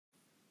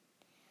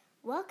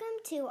Welcome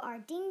to our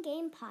Ding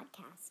Game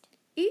podcast.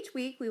 Each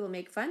week we will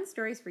make fun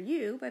stories for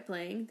you by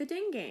playing the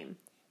Ding Game.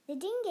 The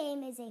Ding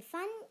Game is a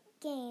fun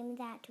game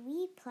that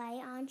we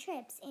play on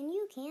trips, and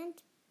you can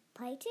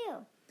play too.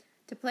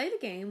 To play the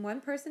game,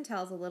 one person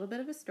tells a little bit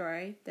of a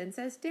story, then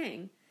says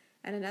ding,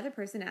 and another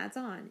person adds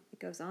on. It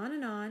goes on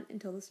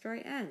until the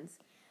story ends.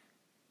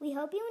 We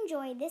hope you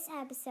enjoy this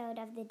episode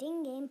of the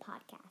Ding Game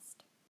podcast.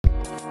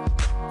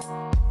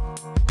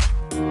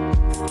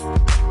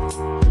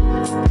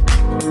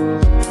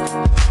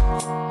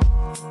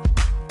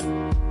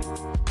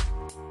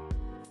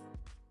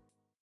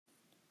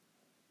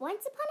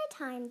 Once upon a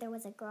time, there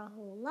was a girl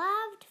who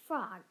loved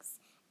frogs.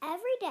 Every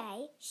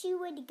day, she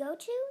would go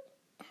to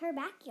her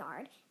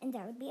backyard, and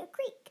there would be a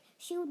creek.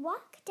 She would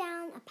walk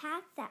down a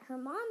path that her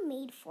mom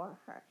made for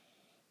her.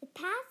 The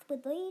path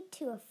would lead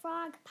to a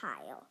frog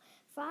pile.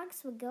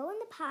 Frogs would go in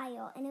the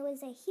pile, and it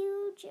was a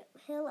huge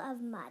hill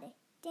of mud.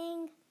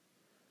 Ding!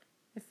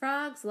 The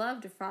frogs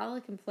loved to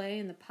frolic and play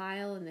in the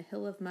pile in the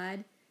hill of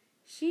mud.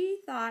 She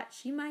thought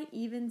she might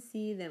even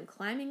see them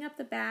climbing up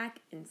the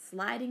back and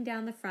sliding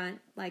down the front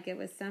like it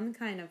was some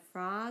kind of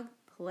frog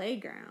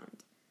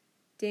playground.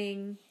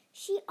 Ding!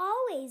 She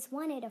always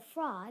wanted a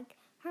frog.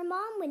 Her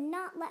mom would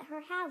not let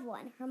her have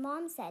one. Her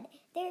mom said,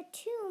 "They're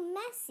too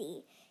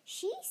messy."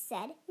 She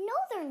said, "No,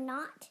 they're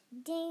not."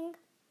 Ding!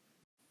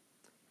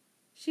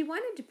 She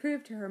wanted to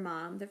prove to her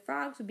mom that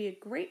frogs would be a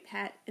great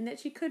pet and that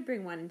she could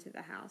bring one into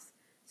the house.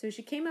 So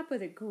she came up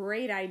with a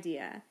great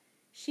idea.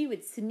 She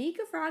would sneak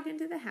a frog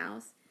into the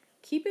house,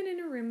 keep it in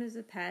her room as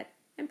a pet,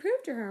 and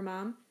prove to her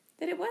mom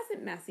that it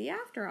wasn't messy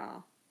after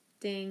all.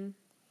 Ding!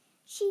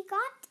 She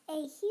got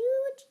a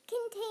huge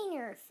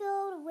container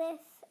filled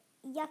with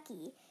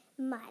yucky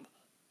mud.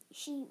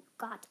 She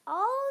got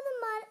all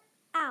the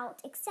mud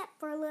out except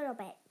for a little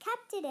bit,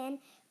 kept it in,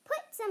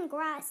 put some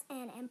grass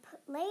in, and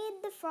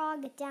laid the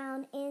frog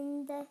down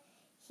in the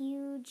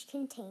huge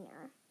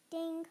container.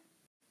 Ding!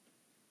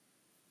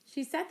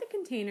 She set the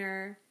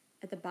container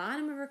at the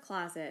bottom of her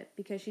closet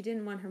because she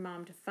didn't want her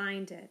mom to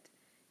find it,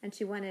 and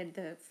she wanted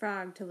the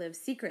frog to live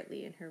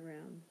secretly in her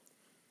room.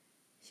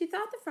 She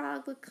thought the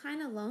frog looked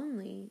kind of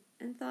lonely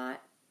and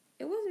thought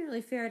it wasn't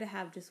really fair to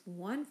have just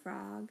one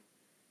frog.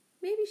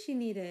 Maybe she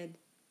needed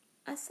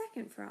a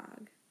second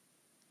frog.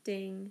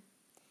 Ding!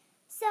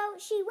 So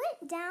she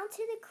went down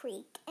to the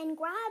creek and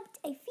grabbed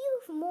a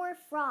few more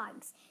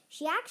frogs.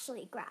 She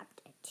actually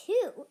grabbed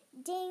 2.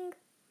 Ding!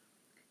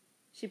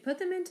 She put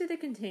them into the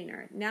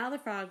container. Now the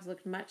frogs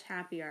looked much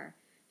happier.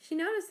 She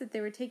noticed that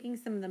they were taking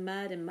some of the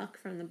mud and muck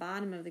from the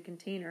bottom of the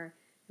container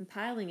and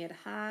piling it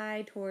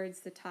high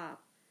towards the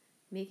top,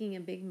 making a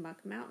big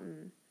muck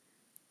mountain.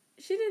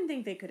 She didn't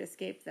think they could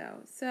escape, though,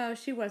 so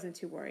she wasn't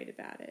too worried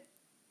about it.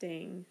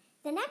 Ding!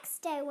 The next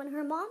day, when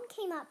her mom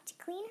came up to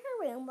clean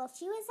her room while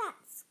she was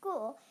at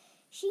school,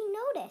 she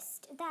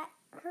noticed that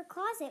her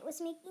closet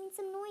was making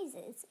some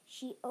noises.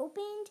 She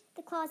opened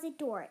the closet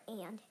door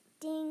and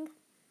ding!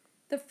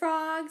 The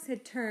frogs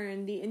had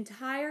turned the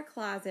entire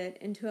closet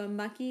into a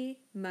mucky,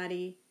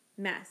 muddy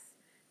mess.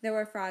 There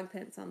were frog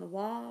prints on the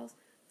walls,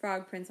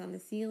 frog prints on the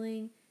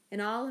ceiling,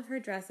 and all of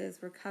her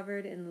dresses were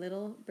covered in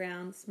little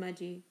brown,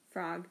 smudgy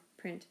frog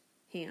print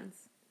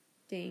hands.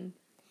 Ding!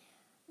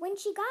 When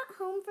she got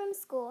home from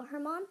school, her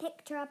mom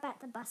picked her up at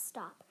the bus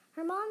stop.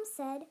 Her mom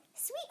said,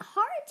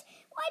 "Sweetheart,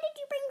 why did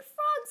you bring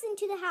frogs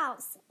into the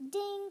house?"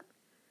 Ding!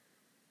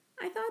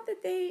 I thought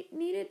that they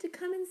needed to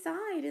come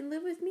inside and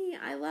live with me.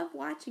 I love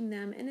watching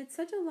them, and it's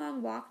such a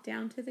long walk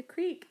down to the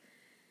creek.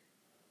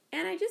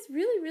 And I just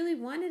really, really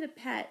wanted a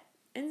pet.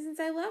 And since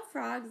I love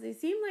frogs, they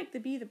seem like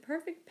to be the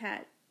perfect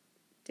pet.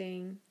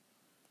 Ding!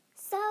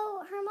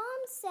 So her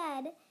mom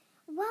said,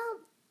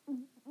 "Well,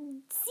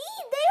 see,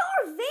 they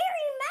are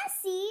very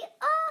messy.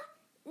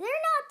 They're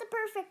not the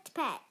perfect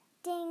pet."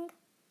 Ding!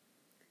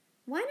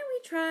 Why don't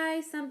we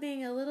try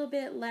something a little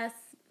bit less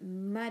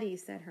muddy,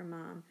 said her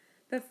mom.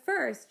 But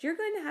first, you're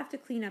going to have to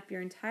clean up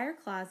your entire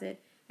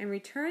closet and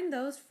return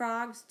those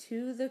frogs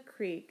to the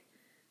creek.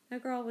 The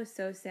girl was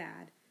so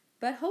sad,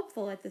 but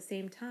hopeful at the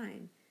same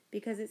time,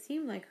 because it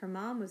seemed like her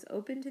mom was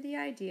open to the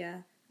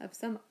idea of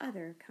some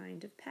other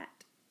kind of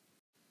pet.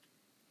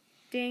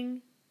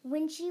 Ding!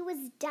 When she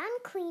was done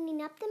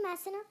cleaning up the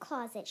mess in her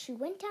closet, she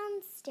went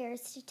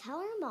downstairs to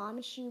tell her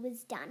mom she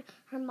was done.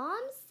 Her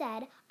mom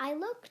said, "I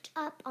looked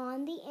up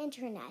on the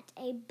internet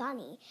a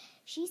bunny."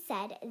 She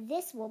said,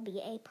 "This will be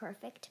a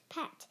perfect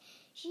pet."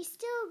 She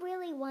still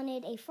really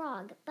wanted a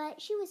frog, but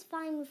she was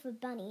fine with a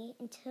bunny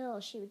until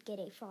she would get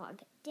a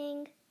frog.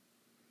 Ding!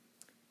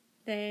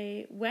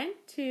 They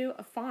went to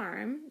a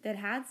farm that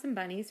had some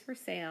bunnies for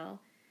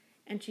sale,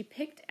 and she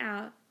picked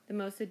out the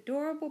most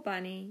adorable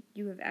bunny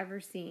you have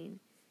ever seen.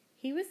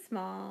 He was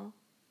small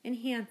and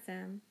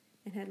handsome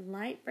and had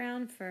light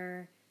brown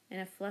fur and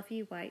a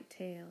fluffy white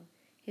tail.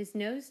 His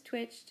nose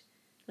twitched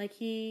like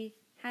he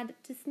had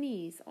to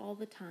sneeze all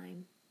the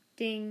time.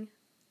 Ding!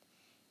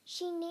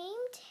 She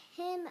named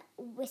him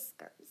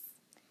Whiskers.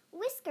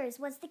 Whiskers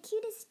was the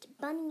cutest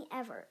bunny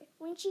ever.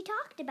 When she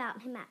talked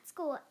about him at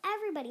school,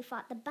 everybody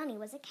thought the bunny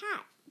was a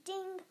cat.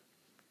 Ding!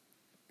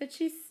 but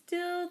she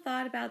still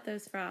thought about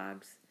those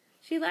frogs.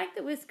 She liked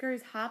that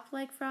Whiskers hopped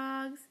like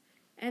frogs,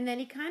 and that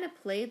he kind of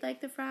played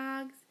like the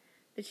frogs,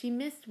 but she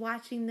missed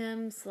watching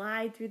them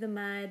slide through the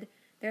mud,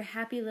 their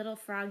happy little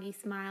froggy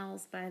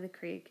smiles by the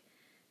creek.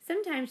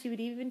 Sometimes she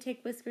would even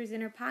take Whiskers in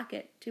her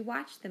pocket to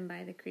watch them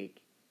by the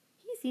creek.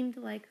 He seemed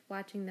to like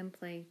watching them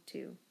play,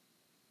 too.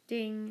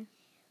 Ding.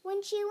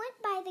 When she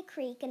went by the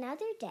creek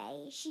another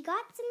day, she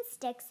got some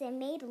sticks and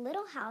made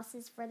little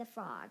houses for the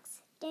frogs.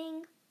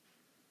 Ding.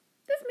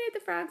 This made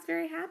the frogs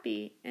very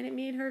happy, and it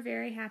made her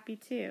very happy,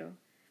 too.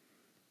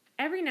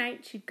 Every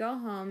night she'd go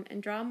home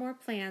and draw more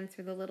plans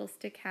for the little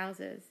stick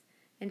houses,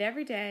 and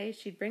every day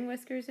she'd bring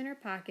Whiskers in her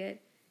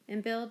pocket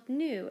and build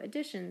new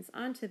additions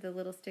onto the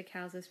little stick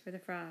houses for the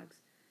frogs.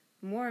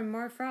 More and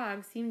more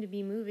frogs seemed to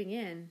be moving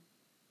in.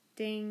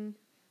 Ding.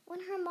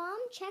 When her mom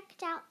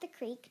checked out the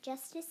creek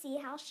just to see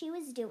how she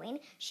was doing,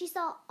 she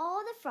saw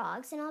all the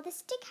frogs and all the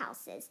stick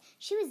houses.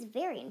 She was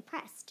very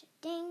impressed.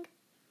 Ding.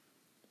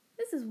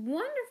 This is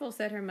wonderful,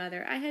 said her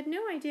mother. I had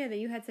no idea that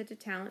you had such a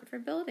talent for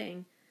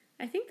building.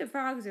 I think the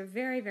frogs are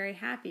very, very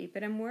happy,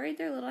 but I'm worried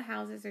their little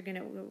houses are going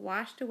to get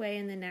washed away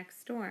in the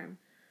next storm.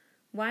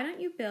 Why don't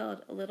you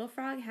build a little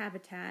frog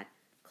habitat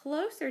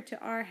closer to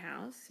our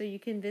house so you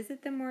can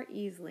visit them more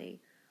easily?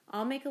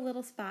 I'll make a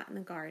little spot in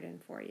the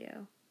garden for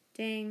you.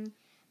 Ding.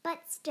 But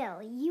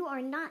still, you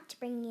are not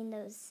bringing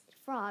those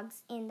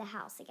frogs in the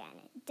house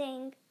again.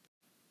 Ding.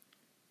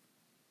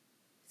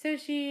 So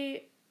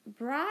she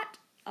brought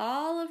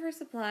all of her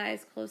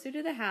supplies closer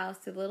to the house,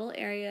 to the little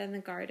area in the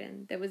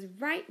garden that was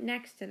right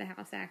next to the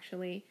house,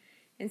 actually,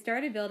 and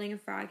started building a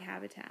frog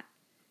habitat.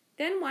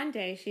 Then one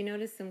day she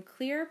noticed some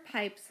clear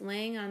pipes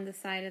laying on the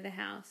side of the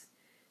house.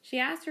 She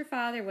asked her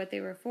father what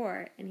they were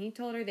for, and he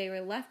told her they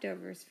were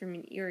leftovers from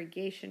an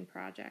irrigation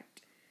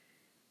project.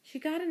 She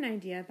got an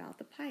idea about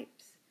the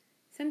pipes,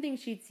 something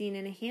she'd seen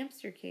in a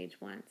hamster cage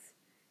once.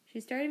 She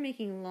started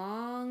making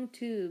long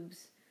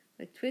tubes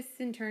with twists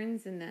and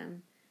turns in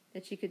them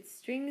that she could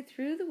string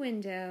through the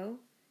window,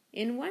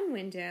 in one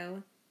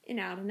window, and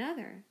out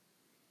another,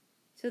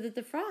 so that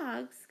the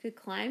frogs could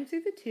climb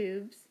through the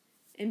tubes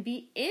and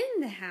be in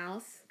the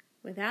house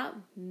without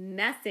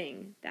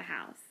messing the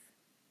house.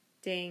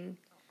 Ding.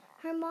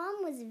 Her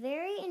mom was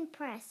very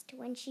impressed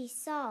when she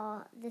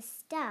saw the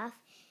stuff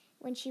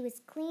when she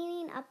was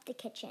cleaning up the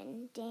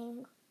kitchen.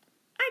 Ding.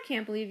 I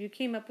can't believe you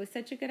came up with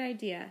such a good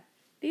idea.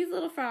 These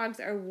little frogs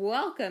are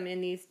welcome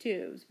in these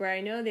tubes, where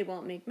I know they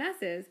won't make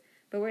messes,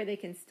 but where they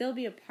can still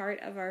be a part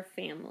of our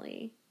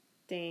family.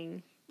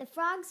 Ding. The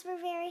frogs were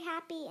very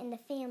happy and the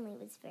family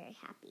was very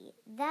happy.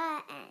 The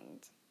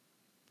end.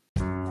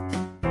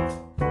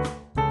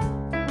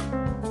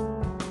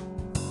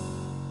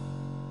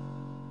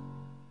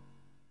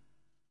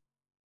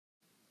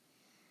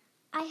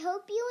 I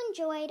hope you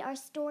enjoyed our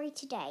story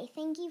today.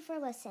 Thank you for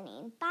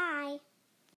listening. Bye.